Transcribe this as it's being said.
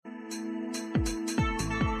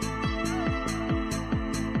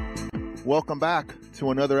Welcome back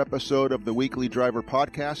to another episode of the Weekly Driver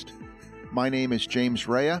Podcast. My name is James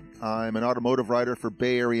Rea. I'm an automotive writer for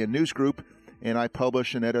Bay Area News Group, and I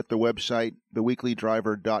publish and edit the website,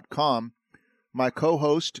 theweeklydriver.com. My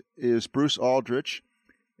co-host is Bruce Aldrich,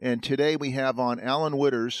 and today we have on Alan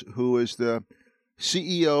Witters, who is the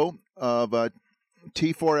CEO of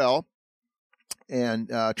T4L and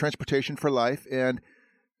Transportation for Life, and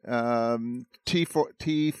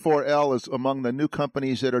T4L is among the new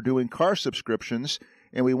companies that are doing car subscriptions,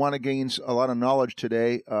 and we want to gain a lot of knowledge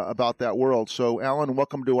today about that world. So, Alan,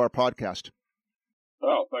 welcome to our podcast.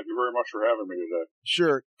 Oh, thank you very much for having me today.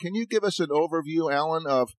 Sure. Can you give us an overview, Alan,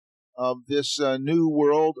 of this new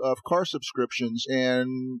world of car subscriptions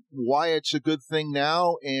and why it's a good thing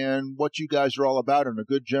now and what you guys are all about in a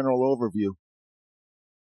good general overview?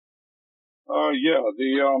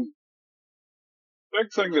 The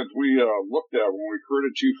big thing that we looked at when we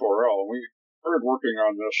created T4L, we started working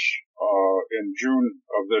on this in June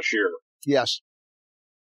of this year. Yes.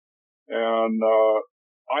 And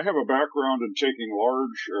I have a background in taking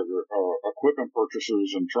large equipment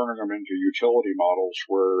purchases and turning them into utility models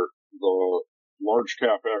where the large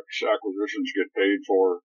CapEx acquisitions get paid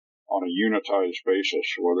for on a unitized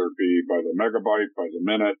basis, whether it be by the megabyte, by the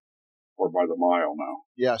minute, or by the mile now.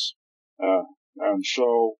 Yes. And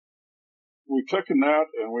so we've taken that,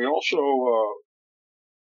 and we also,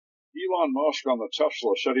 Elon Musk on the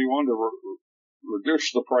Tesla said he wanted to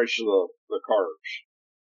reduce the price of the cars.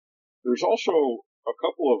 There's also a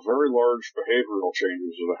couple of very large behavioral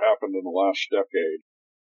changes that have happened in the last decade.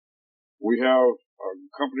 We have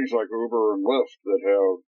companies like Uber and Lyft that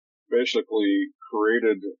have basically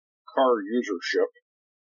created car usership.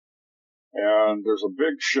 And there's a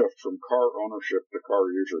big shift from car ownership to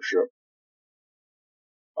car usership.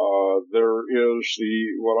 There is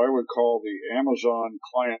what I would call the Amazon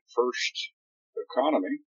client first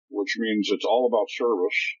economy, which means it's all about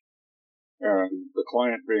service and the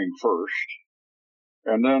client being first.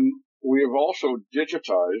 And then we have also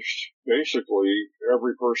digitized basically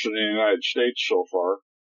every person in the United States so far,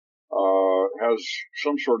 has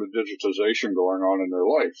some sort of digitization going on in their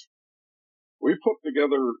life. We pulled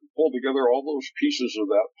together all those pieces of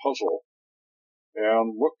that puzzle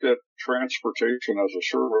and looked at transportation as a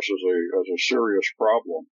service as a serious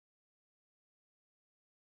problem.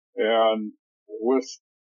 And with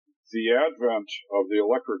the advent of the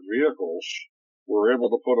electric vehicles, we're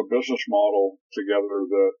able to put a business model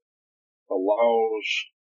together that allows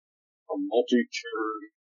a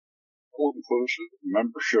multi-tiered, all-inclusive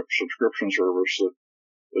membership subscription service that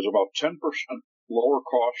is about 10% lower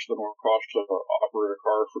cost than what it costs to operate a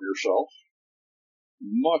car for yourself,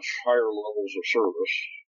 much higher levels of service,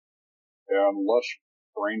 and less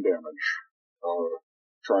brain damage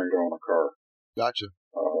trying to own a car. Gotcha.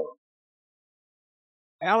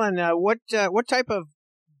 Alan, what type of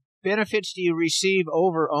benefits do you receive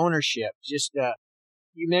over ownership? Just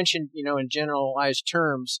you mentioned, in generalized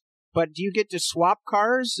terms, but do you get to swap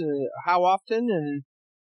cars? How often, and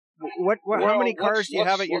how many cars do you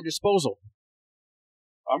have at your disposal?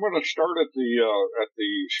 I'm going to start at the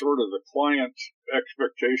sort of the client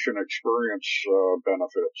expectation experience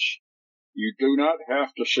benefits. You do not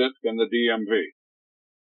have to sit in the DMV.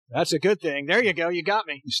 That's a good thing. There you go. You got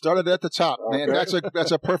me. You started at the top, man. Okay.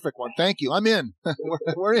 That's a perfect one. Thank you. I'm in.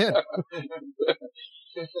 We're in.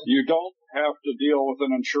 You don't have to deal with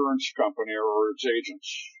an insurance company or its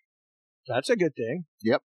agents. That's a good thing.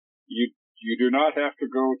 Yep. You do not have to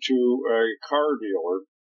go to a car dealer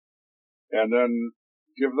and then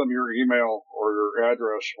give them your email or your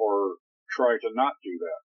address or try to not do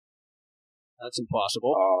that. That's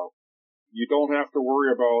impossible. You don't have to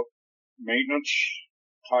worry about maintenance,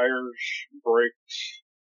 tires, brakes,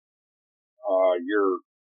 your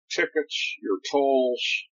tickets, your tolls,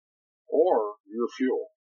 or your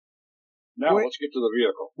fuel. Now let's get to the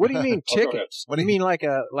vehicle. What do you mean tickets? What do you mean, like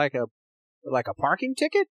a parking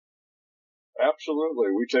ticket?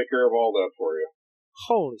 Absolutely, we take care of all that for you.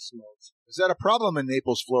 Holy smokes! Is that a problem in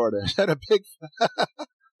Naples, Florida? Is that a big?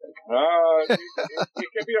 It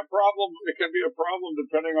can be a problem. It can be a problem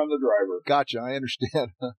depending on the driver. Gotcha. I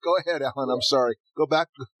understand. Go ahead, Alan. I'm sorry. Go back.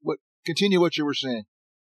 Continue what you were saying.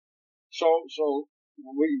 So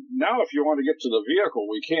now, if you want to get to the vehicle,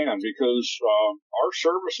 we can, because our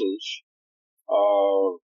services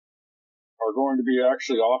are going to be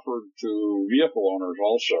actually offered to vehicle owners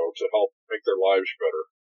also to help make their lives better.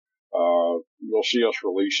 You'll see us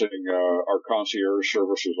releasing our concierge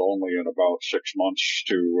services only in about 6 months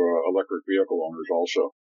to electric vehicle owners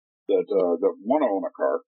also that want to own a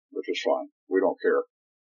car, which is fine. We don't care.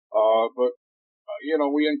 But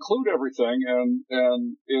we include everything,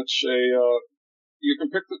 and it's you can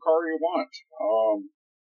pick the car you want.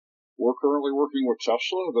 We're currently working with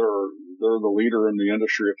Tesla. They're the leader in the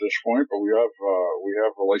industry at this point, but we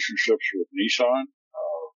have relationships with Nissan,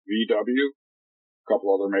 VW, a couple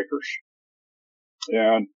other makers.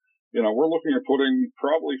 And, we're looking at putting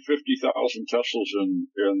probably 50,000 Teslas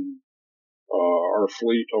in our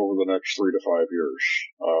fleet over the next 3 to 5 years.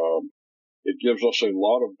 It gives us a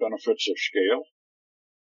lot of benefits of scale.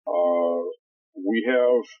 We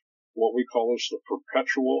have what we call as the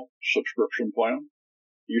perpetual subscription plan.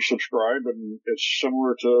 You subscribe, and it's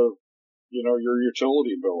similar to, your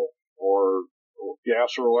utility bill or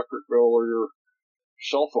gas or electric bill or your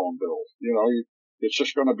cell phone bill. It's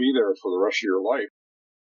just going to be there for the rest of your life.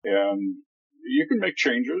 And you can make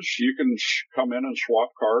changes. You can come in and swap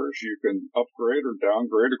cars. You can upgrade or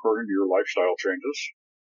downgrade according to your lifestyle changes.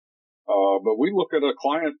 But we look at a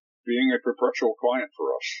client being a perpetual client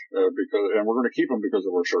for us, and we're going to keep them because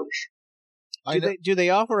of our service. Do they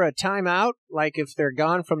offer a timeout? Like if they're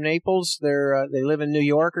gone from Naples, they live in New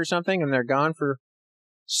York or something, and they're gone for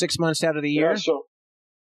 6 months out of the year? Yeah,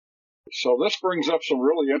 so this brings up some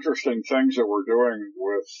really interesting things that we're doing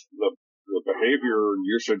with the behavior and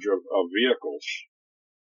usage of vehicles.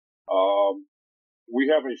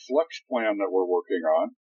 We have a flex plan that we're working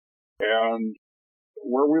on, and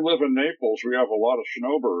where we live in Naples, we have a lot of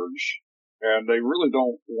snowbirds, and they really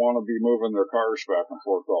don't want to be moving their cars back and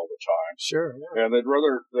forth all the time. Sure. Yeah. And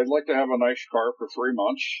they'd like to have a nice car for 3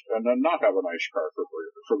 months and then not have a nice car for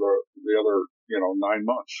the other, 9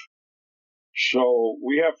 months. So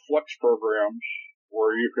we have flex programs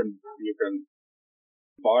where you can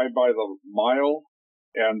buy by the mile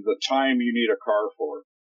and the time you need a car for,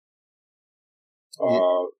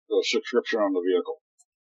 the subscription on the vehicle.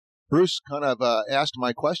 Bruce kind of asked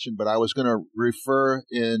my question, but I was going to refer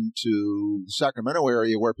into the Sacramento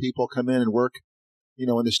area where people come in and work, in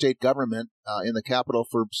the state government, in the Capitol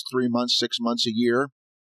for 3 months, 6 months, a year.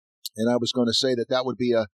 And I was going to say that would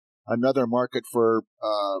be another market for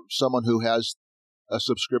someone who has a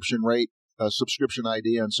subscription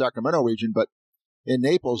ID in Sacramento region. But in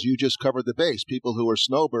Naples, you just covered the base. People who are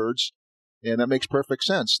snowbirds, and that makes perfect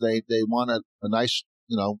sense. They want a nice,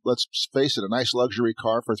 let's face it, a nice luxury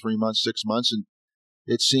car for 3 months, 6 months, and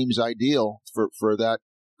it seems ideal for that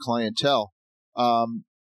clientele.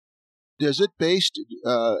 Is it based,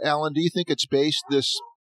 Alan, do you think it's based, this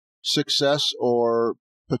success or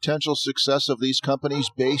potential success of these companies,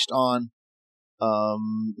 based on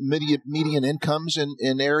median incomes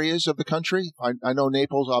in areas of the country? I know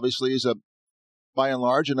Naples obviously is by and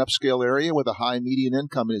large an upscale area with a high median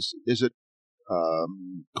income. Is it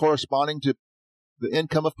corresponding to the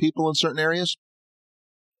income of people in certain areas?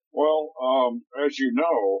 Well, as you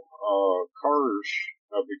know, cars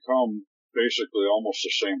have become basically almost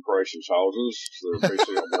the same price as houses. They're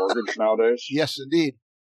basically a mortgage nowadays. Yes, indeed.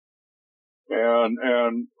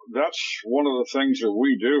 And that's one of the things that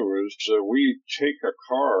we do is that we take a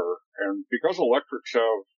car, and because electrics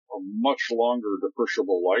have a much longer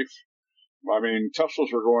depreciable life. I mean, Teslas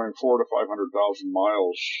are going 400,000 to 500,000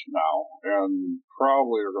 miles now, and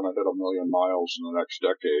probably are going to hit 1 million miles in the next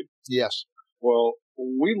decade. Yes. Well,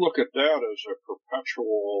 we look at that as a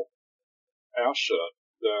perpetual asset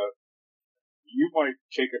that you might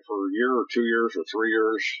take it for a year or 2 years or 3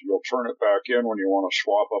 years. You'll turn it back in when you want to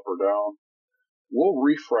swap up or down. We'll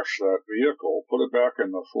refresh that vehicle, put it back in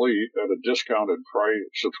the fleet at a discounted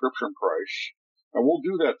subscription price. And we'll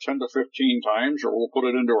do that 10 to 15 times, or we'll put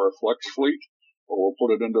it into our flex fleet, or we'll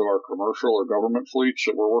put it into our commercial or government fleets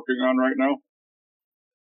that we're working on right now.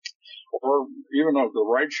 Or even the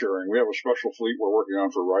ride sharing. We have a special fleet we're working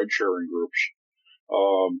on for ride sharing groups.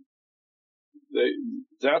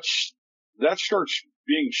 That starts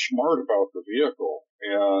being smart about the vehicle.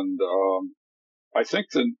 And I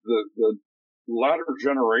think the latter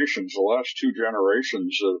generations, the last 2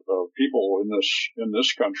 generations of people in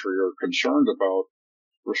this country are concerned about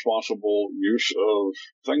responsible use of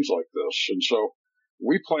things like this. And so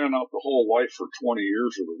we plan out the whole life for 20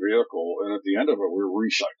 years of the vehicle, and at the end of it, we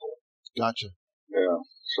recycle it. Gotcha. Yeah.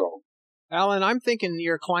 So, Alan, I'm thinking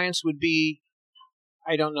your clients would be,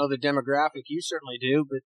 I don't know the demographic, you certainly do,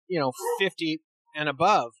 but 50 and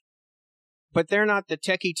above. But they're not the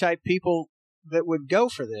techie type people that would go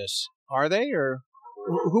for this. Are they, or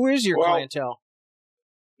who is your clientele?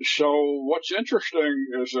 So what's interesting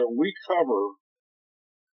is that we cover,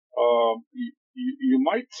 you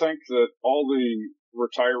might think that all the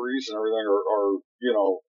retirees and everything are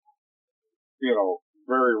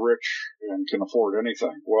very rich and can afford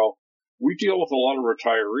anything. Well, we deal with a lot of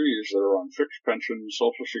retirees that are on fixed pensions,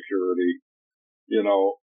 Social Security,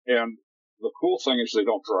 and the cool thing is they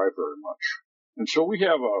don't drive very much. And so we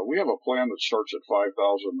have a plan that starts at 5,000,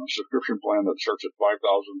 a subscription plan that starts at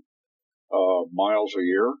 5,000 miles a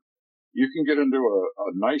year. You can get into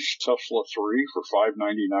a nice Tesla 3 for $599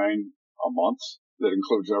 a month that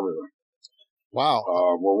includes everything. Wow.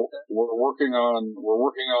 We're working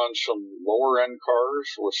on some lower end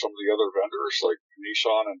cars with some of the other vendors like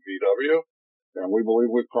Nissan and VW, and we believe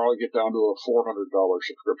we'd probably get down to a $400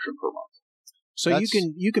 subscription per month. So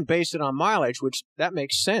you can base it on mileage, which that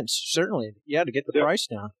makes sense. Certainly, to get the price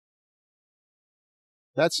down.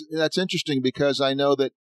 That's interesting, because I know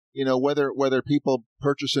that, whether people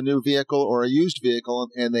purchase a new vehicle or a used vehicle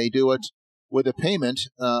and they do it with a payment,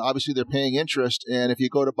 obviously they're paying interest. And if you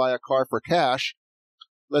go to buy a car for cash,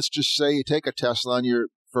 let's just say you take a Tesla and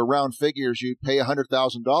for round figures, you pay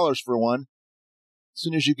 $100,000 for one. As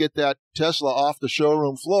soon as you get that Tesla off the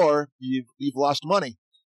showroom floor, you've lost money.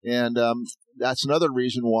 And that's another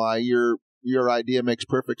reason why your idea makes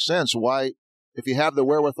perfect sense. Why, if you have the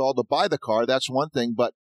wherewithal to buy the car, that's one thing,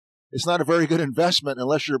 but it's not a very good investment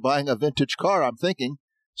unless you're buying a vintage car, I'm thinking.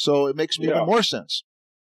 So it makes even more sense.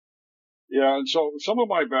 Yeah, and so some of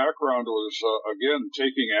my background was, again,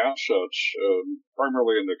 taking assets,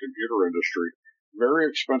 primarily in the computer industry, very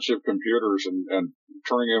expensive computers, and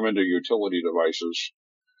turning them into utility devices.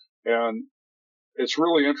 And it's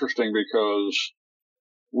really interesting because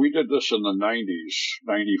we did this in the 90s,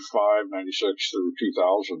 95, 96 through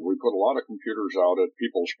 2000. We put a lot of computers out at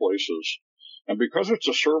people's places. And because it's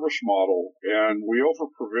a service model and we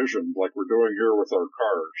over-provisioned like we're doing here with our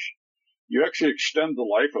cars, you actually extend the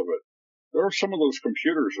life of it. There are some of those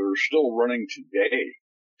computers that are still running today,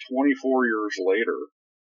 24 years later,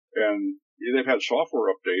 and they've had software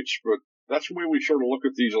updates, but that's the way we sort of look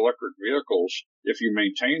at these electric vehicles. If you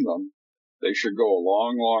maintain them, they should go a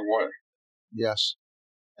long, long way. Yes.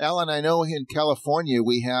 Alan, I know in California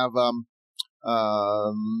we have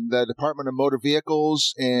the Department of Motor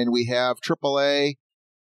Vehicles, and we have AAA,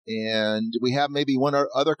 and we have maybe one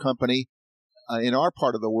other company in our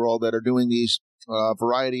part of the world that are doing these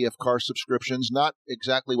variety of car subscriptions, not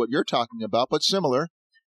exactly what you're talking about, but similar.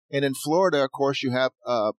 And in Florida, of course, you have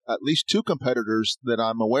at least two competitors that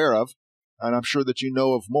I'm aware of, and I'm sure that you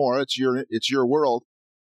know of more. It's your world.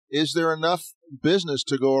 Is there enough business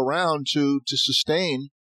to go around to sustain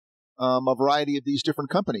a variety of these different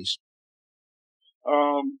companies?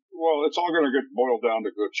 Well, it's all going to get boiled down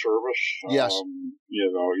to good service. Yes.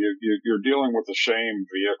 You're dealing with the same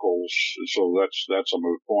vehicles, so that's a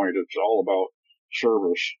moot point. It's all about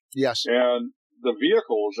service. Yes. And the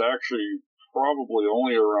vehicle is actually probably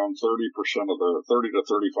only around 30% of the 30 to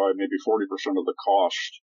 35, maybe 40% of the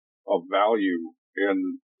cost of value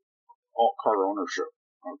in all car ownership.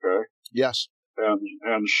 Okay. Yes.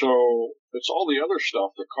 And so it's all the other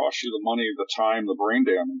stuff that costs you the money, the time, the brain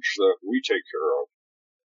damage that we take care of.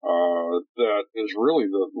 That is really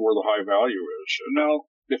where the high value is. And now,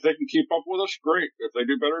 if they can keep up with us, great. If they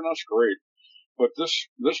do better than us, great. But this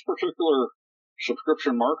particular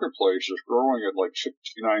subscription marketplace is growing at like 69%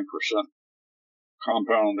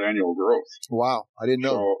 compound annual growth. Wow, I didn't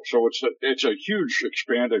know. So it's a huge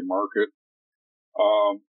expanding market.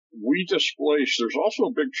 There's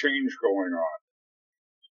also a big change going on.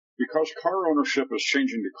 Because car ownership is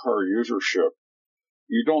changing to car usership,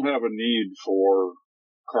 you don't have a need for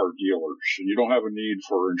car dealers, and you don't have a need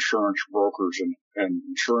for insurance brokers and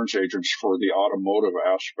insurance agents for the automotive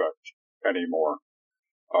aspect anymore.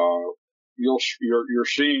 You're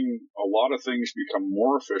seeing a lot of things become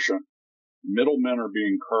more efficient. Middlemen are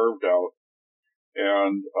being carved out,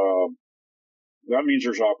 and that means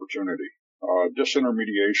there's opportunity.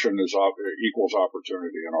 Disintermediation equals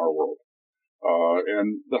opportunity in our world.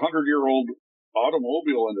 And the 100-year-old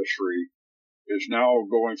automobile industry is now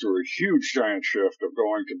going through a huge giant shift of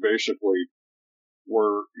going to basically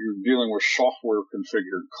where you're dealing with software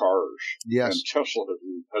configured cars. Yes. And Tesla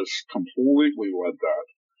has completely led that.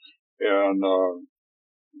 And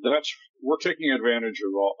we're taking advantage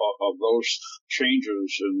of those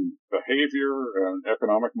changes in behavior and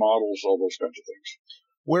economic models, all those kinds of things.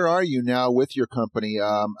 Where are you now with your company?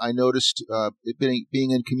 I noticed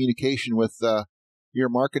being in communication with your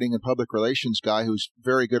marketing and public relations guy, who's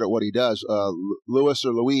very good at what he does, Louis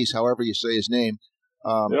or Louise, however you say his name.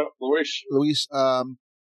 Louis. Louis,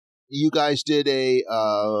 you guys did a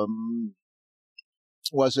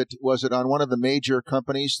was it on one of the major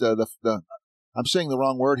companies? The I'm saying the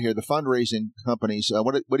wrong word here. The fundraising companies.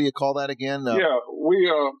 What do you call that again?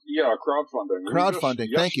 Crowdfunding. Crowdfunding.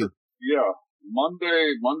 Thank you. Yeah.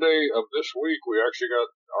 Monday of this week, we actually got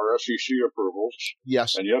our SEC approvals.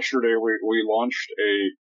 Yes. And yesterday we launched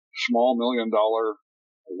a small $1 million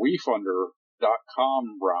WeFunder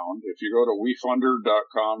round. If you go to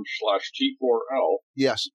wefunder.com/T4L,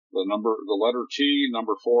 Yes. the letter T,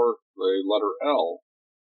 number 4, the letter L,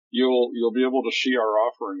 you'll be able to see our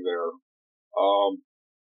offering there.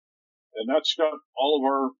 And that's got all of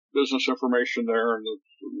our business information there and the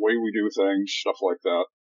way we do things, stuff like that.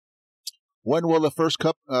 When will the first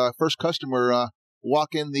customer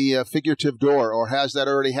walk in the figurative door, or has that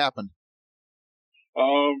already happened?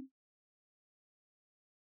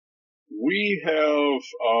 We have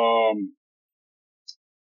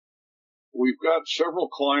we've got several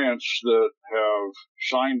clients that have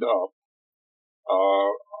signed up.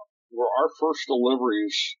 Where our first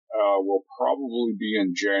deliveries will probably be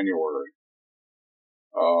in January.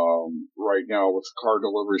 Right now, with car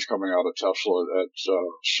deliveries coming out of Tesla at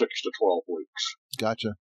 6 to 12 weeks.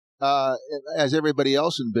 Gotcha. As everybody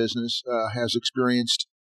else in business has experienced,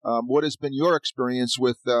 what has been your experience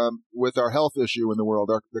with our health issue in the world,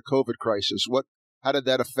 the COVID crisis? How did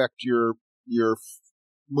that affect your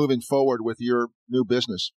moving forward with your new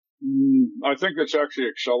business? I think it's actually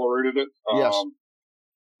accelerated it. Yes.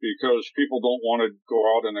 Because people don't want to go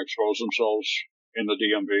out and expose themselves in the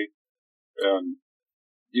DMV and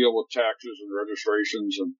deal with taxes and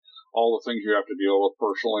registrations and all the things you have to deal with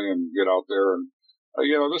personally and get out there. And,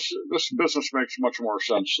 this business makes much more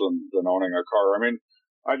sense than owning a car. I mean,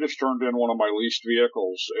 I just turned in one of my leased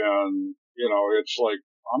vehicles and, it's like,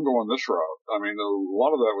 I'm going this route. I mean, a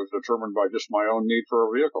lot of that was determined by just my own need for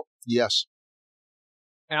a vehicle. Yes.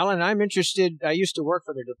 Alan, I'm interested. I used to work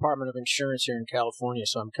for the Department of Insurance here in California,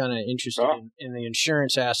 so I'm kind of interested in the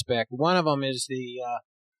insurance aspect. One of them is the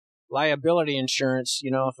liability insurance.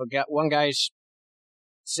 If one guy's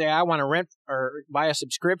say, I want to rent or buy a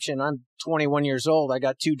subscription. I'm 21 years old. I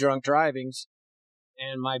got 2 drunk drivings,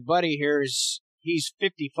 and my buddy here he's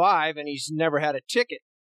 55 and he's never had a ticket.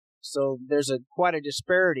 So there's quite a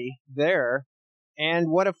disparity there. And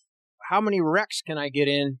how many wrecks can I get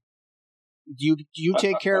in? Do you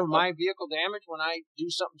take care of my vehicle damage when I do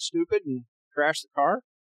something stupid and crash the car?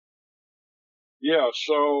 Yeah,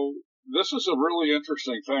 so this is a really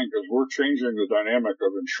interesting thing because we're changing the dynamic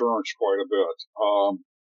of insurance quite a bit.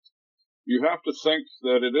 You have to think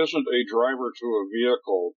that it isn't a driver to a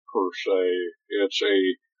vehicle per se. It's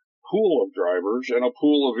a pool of drivers and a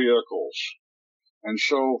pool of vehicles. And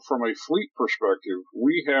so from a fleet perspective,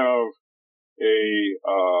 we have a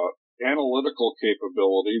analytical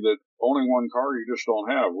capability that owning one car you just don't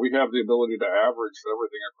have. We have the ability to average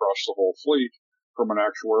everything across the whole fleet from an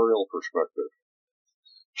actuarial perspective.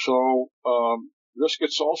 So this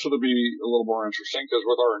gets also to be a little more interesting because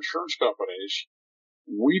with our insurance companies,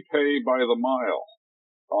 we pay by the mile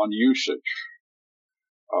on usage.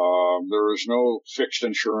 There is no fixed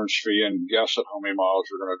insurance fee and guess at how many miles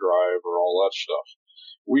you're going to drive or all that stuff.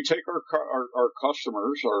 We take our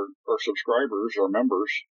customers, our subscribers, our members.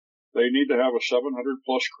 They need to have a 700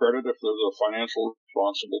 plus credit if they're the financial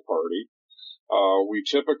responsible party. We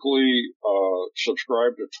typically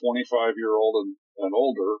subscribe to 25-year-old and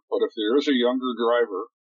older, but if there is a younger driver,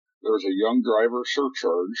 there's a young driver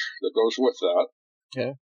surcharge that goes with that.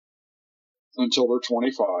 Okay. Until they're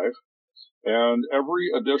 25. And every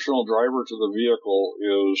additional driver to the vehicle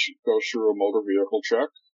goes through a motor vehicle check,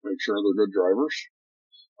 make sure they're good drivers.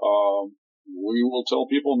 We will tell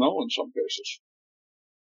people no in some cases.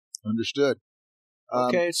 Understood.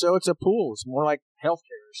 Okay, so it's a pool. It's more like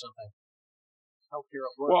healthcare or something. Healthcare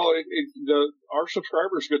at work. Well, our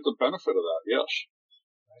subscribers get the benefit of that, yes.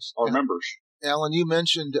 Nice. Our members. Alan, you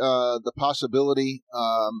mentioned the possibility,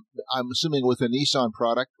 I'm assuming with a Nissan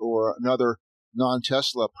product or another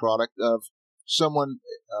non-Tesla product, of someone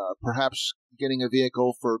perhaps getting a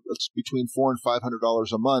vehicle for between $400 and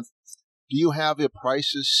 $500 a month. Do you have the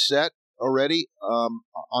prices set already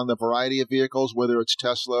on the variety of vehicles, whether it's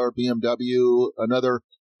Tesla or BMW, another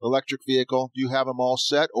electric vehicle? Do you have them all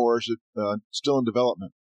set, or is it still in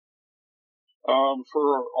development?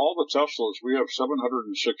 For all the Teslas, we have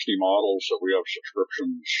 760 models that we have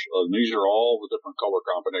subscriptions. These are all the different color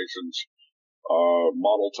combinations,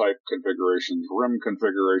 model type configurations, rim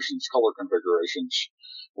configurations, color configurations.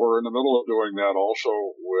 We're in the middle of doing that also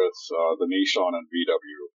with the Nissan and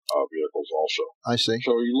VW vehicles also. I see.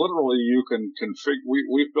 So you can configure.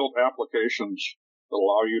 We've built applications that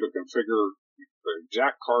allow you to configure the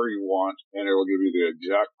exact car you want, and it will give you the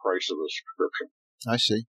exact price of the subscription. I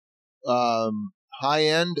see.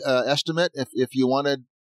 High-end estimate, if you wanted,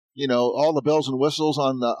 all the bells and whistles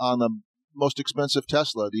on the most expensive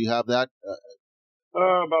Tesla, do you have that?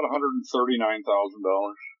 About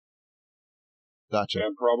 $139,000. Gotcha.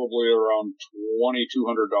 And probably around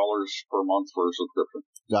 $2,200 per month for a subscription.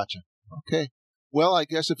 Gotcha. Okay. Well, I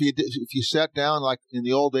guess if you sat down like in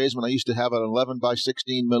the old days when I used to have an 11 by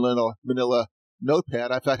 16 manila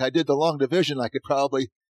notepad, in fact, I did the long division, I could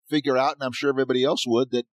probably figure out, and I'm sure everybody else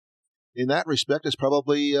would, that in that respect is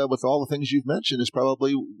probably, with all the things you've mentioned, is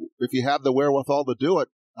probably, if you have the wherewithal to do it,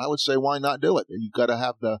 I would say why not do it? You've got to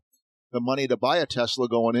have the money to buy a Tesla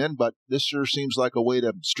going in, but this sure seems like a way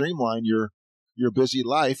to streamline your busy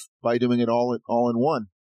life by doing it all in one.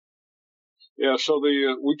 Yeah, so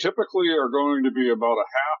we typically are going to be about a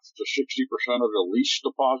half to 60% of the lease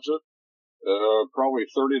deposit, probably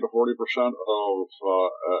 30 to 40% of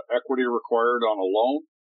equity required on a loan,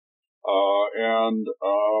 and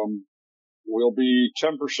we'll be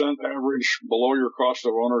 10% average below your cost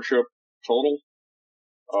of ownership total,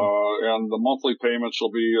 and the monthly payments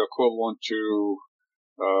will be equivalent to,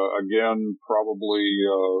 again, probably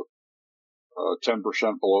 10%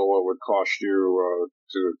 below what it would cost you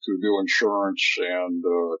to do insurance and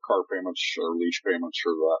car payments or lease payments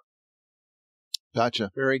for that.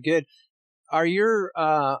 Gotcha. Very good. Are you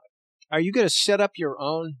going to set up your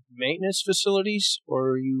own maintenance facilities,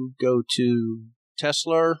 or you go to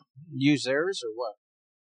Tesla, use theirs, or what?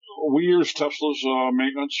 We use Tesla's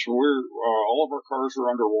maintenance. All of our cars are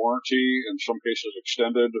under warranty, in some cases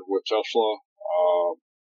extended with Tesla,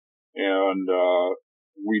 and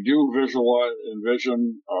we do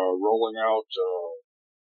envision rolling out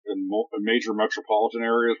in major metropolitan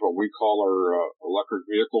areas what we call our electric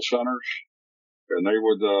vehicle centers, and they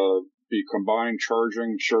would be combined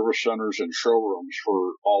charging service centers and showrooms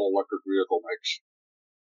for all electric vehicle makes.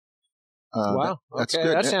 Wow, that's okay,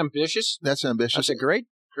 good. That's ambitious. That's ambitious. That's a great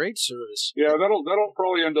service. Yeah, that'll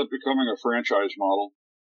probably end up becoming a franchise model.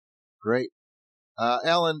 Great.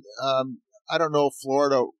 Alan, I don't know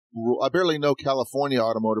Florida. I barely know California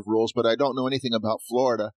automotive rules, but I don't know anything about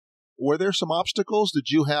Florida. Were there some obstacles? Did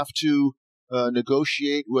you have to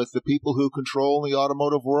negotiate with the people who control the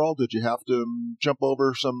automotive world? Did you have to jump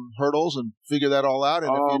over some hurdles and figure that all out?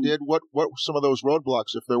 And if you did, what were some of those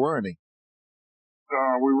roadblocks, if there were any?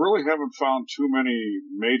 We really haven't found too many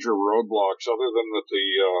major roadblocks, other than that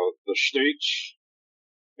the states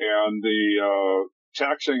and the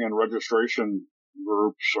taxing and registration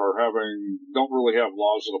groups don't really have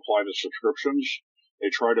laws that apply to subscriptions. They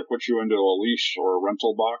try to put you into a lease or a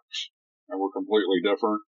rental box, and we're completely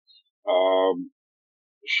different.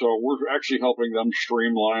 So we're actually helping them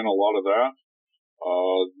streamline a lot of that.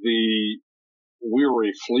 We're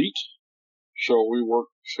a fleet, so we work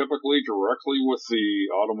typically directly with the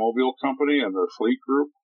automobile company and their fleet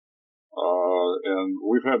group. And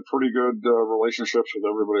we've had pretty good relationships with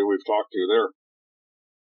everybody we've talked to there.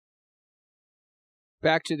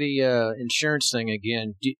 Back to the insurance thing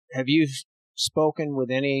again. Have you spoken with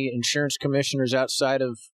any insurance commissioners outside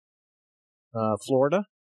of Florida?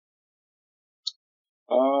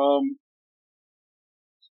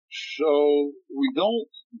 So we don't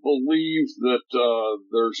believe that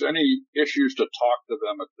there's any issues to talk to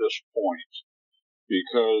them at this point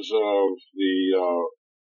because of the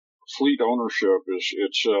fleet ownership.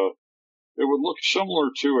 It would look similar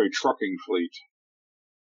to a trucking fleet,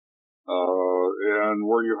 and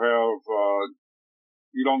where you have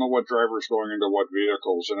you don't know what driver's going into what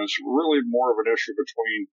vehicles, and it's really more of an issue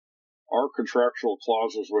between our contractual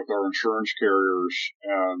clauses with our insurance carriers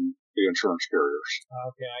and the insurance carriers.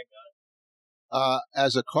 Okay, I got it.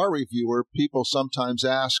 As a car reviewer, people sometimes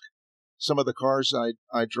ask, some of the cars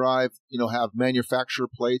I drive, have manufacturer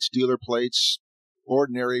plates, dealer plates,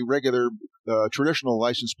 ordinary, regular, traditional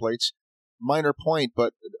license plates. Minor point,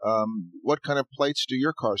 but what kind of plates do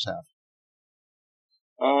your cars have?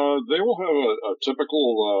 They will have a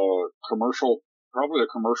typical commercial, probably a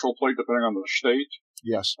commercial plate, depending on the state.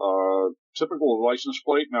 Yes. Typical license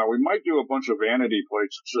plate. Now, we might do a bunch of vanity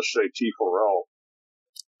plates that just say T4L.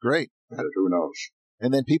 Great. Who knows?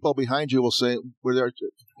 And then people behind you will say, "What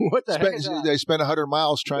the heck is that?" They spend 100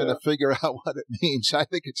 miles trying to figure out what it means. I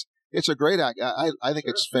think it's a great act. I think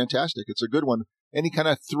It's fantastic. It's a good one. Any kind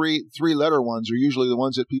of three-letter ones are usually the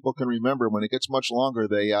ones that people can remember. When it gets much longer,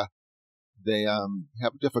 they have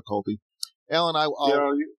difficulty. Alan,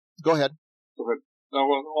 go ahead. Go ahead. Now,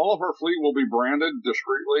 all of our fleet will be branded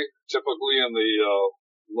discreetly. Typically, in the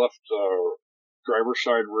left driver's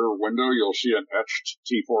side rear window, you'll see an etched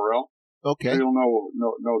T4L. Okay. So you'll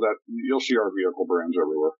know that. You'll see our vehicle brands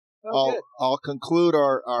everywhere. I'll conclude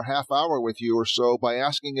our half hour with you or so by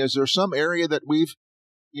asking: is there some area that we've,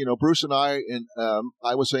 Bruce and I, and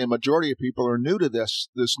I would say a majority of people are new to this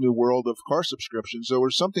new world of car subscriptions? So,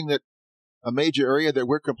 is something that a major area that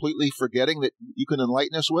we're completely forgetting that you can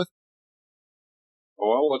enlighten us with?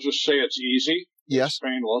 Well, let's just say it's easy. Yes. It's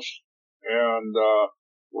painless. And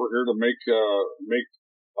we're here to make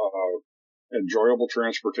enjoyable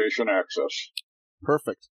transportation access.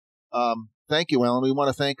 Perfect. Thank you, Alan. We want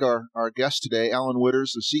to thank our guest today, Alan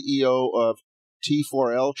Witters, the CEO of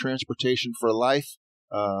T4L, Transportation for Life,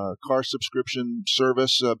 car subscription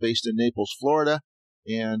service based in Naples, Florida.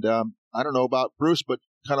 And I don't know about Bruce, but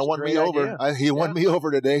kind of won me over. He won me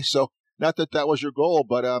over today. So not that that was your goal,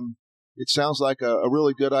 but it sounds like a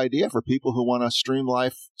really good idea for people who want to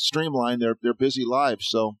streamline their busy lives.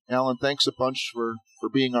 So, Alan, thanks a bunch for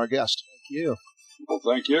being our guest. Thank you. Well,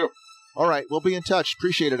 thank you. All right. We'll be in touch.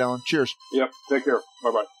 Appreciate it, Alan. Cheers. Yep. Take care.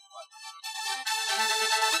 Bye-bye.